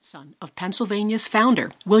grandson of Pennsylvania's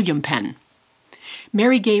founder, William Penn.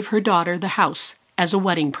 Mary gave her daughter the house as a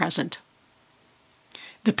wedding present.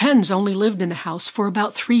 The Penns only lived in the house for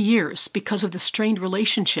about 3 years because of the strained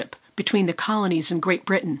relationship between the colonies and Great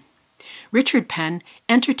Britain. Richard Penn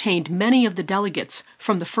entertained many of the delegates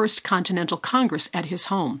from the First Continental Congress at his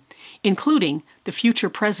home, including the future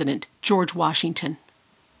president, George Washington.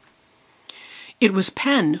 It was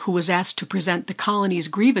Penn who was asked to present the colony's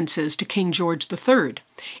grievances to King George III,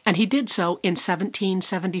 and he did so in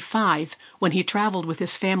 1775 when he traveled with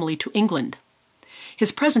his family to England.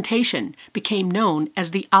 His presentation became known as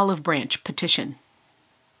the Olive Branch Petition.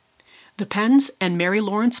 The Penns and Mary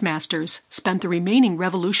Lawrence Masters spent the remaining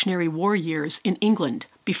Revolutionary War years in England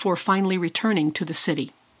before finally returning to the city.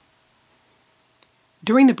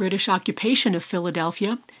 During the British occupation of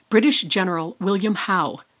Philadelphia, British General William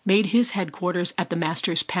Howe made his headquarters at the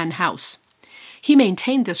Masters Penn House. He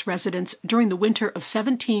maintained this residence during the winter of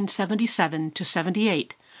 1777 to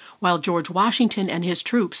 78, while George Washington and his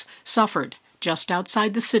troops suffered just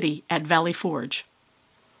outside the city at Valley Forge.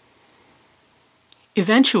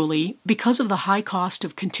 Eventually, because of the high cost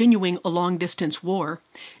of continuing a long-distance war,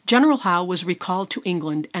 General Howe was recalled to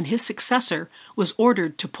England and his successor was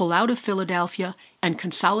ordered to pull out of Philadelphia and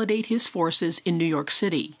consolidate his forces in New York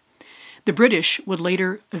City. The British would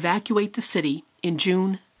later evacuate the city in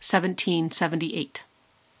June 1778.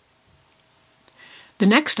 The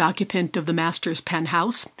next occupant of the Masters Penn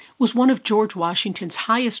House was one of George Washington's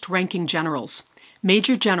highest-ranking generals,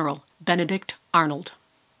 Major General Benedict Arnold.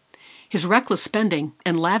 His reckless spending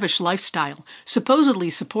and lavish lifestyle,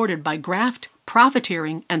 supposedly supported by graft,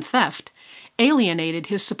 profiteering, and theft, alienated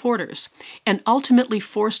his supporters and ultimately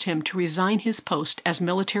forced him to resign his post as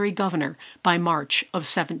military governor by March of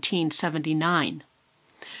 1779.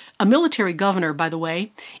 A military governor, by the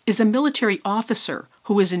way, is a military officer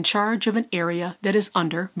who is in charge of an area that is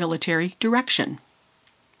under military direction.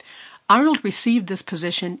 Arnold received this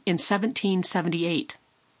position in 1778.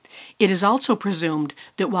 It is also presumed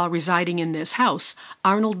that while residing in this house,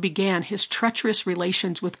 Arnold began his treacherous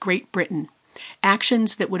relations with Great Britain,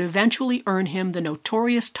 actions that would eventually earn him the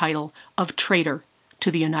notorious title of traitor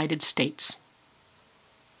to the United States.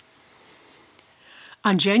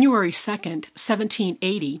 On January 2,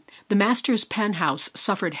 1780, the Masters Penn House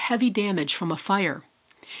suffered heavy damage from a fire.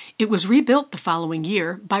 It was rebuilt the following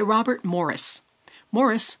year by Robert Morris.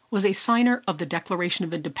 Morris was a signer of the Declaration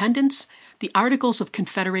of Independence, the Articles of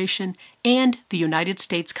Confederation, and the United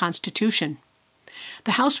States Constitution.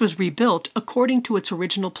 The house was rebuilt according to its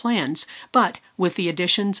original plans, but with the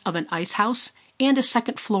additions of an ice house and a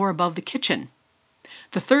second floor above the kitchen.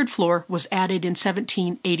 The third floor was added in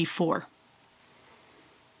 1784.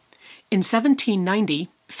 In 1790,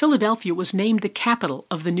 Philadelphia was named the capital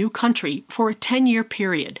of the new country for a 10-year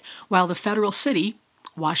period, while the federal city,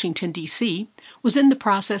 Washington, D.C., was in the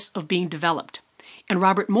process of being developed, and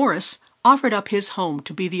Robert Morris offered up his home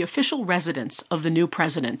to be the official residence of the new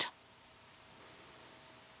president.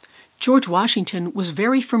 George Washington was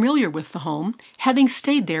very familiar with the home, having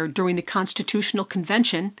stayed there during the Constitutional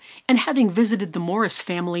Convention and having visited the Morris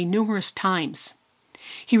family numerous times.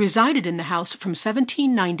 He resided in the house from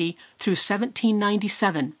 1790 through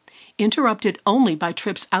 1797, interrupted only by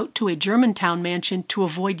trips out to a Germantown mansion to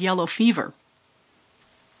avoid yellow fever.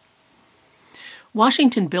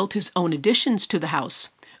 Washington built his own additions to the house,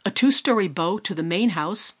 a 2-story bow to the main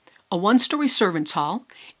house, a 1-story servants' hall,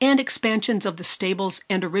 and expansions of the stables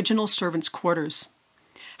and original servants' quarters.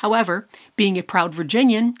 However, being a proud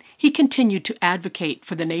Virginian, he continued to advocate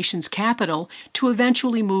for the nation's capital to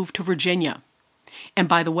eventually move to Virginia. And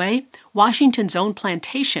by the way, Washington's own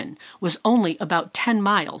plantation was only about 10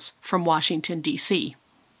 miles from Washington, D.C.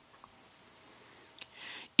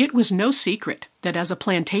 It was no secret that as a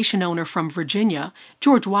plantation owner from Virginia,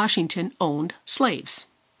 George Washington owned slaves.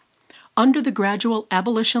 Under the gradual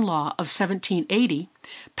abolition law of 1780,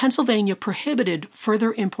 Pennsylvania prohibited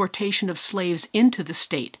further importation of slaves into the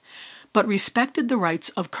state, but respected the rights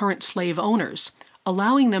of current slave owners,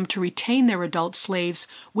 allowing them to retain their adult slaves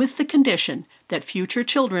with the condition that future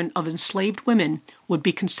children of enslaved women would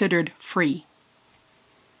be considered free.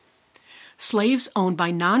 Slaves owned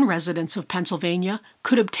by non-residents of Pennsylvania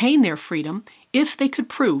could obtain their freedom if they could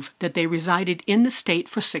prove that they resided in the state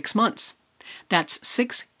for 6 months. That's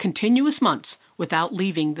 6 continuous months without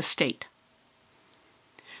leaving the state.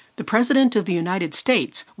 The President of the United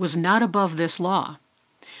States was not above this law.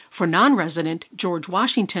 For non-resident George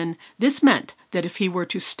Washington, this meant that if he were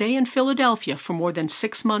to stay in Philadelphia for more than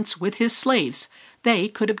 6 months with his slaves, they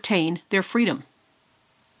could obtain their freedom.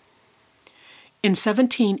 In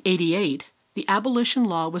 1788, the abolition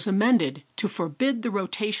law was amended to forbid the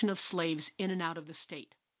rotation of slaves in and out of the state.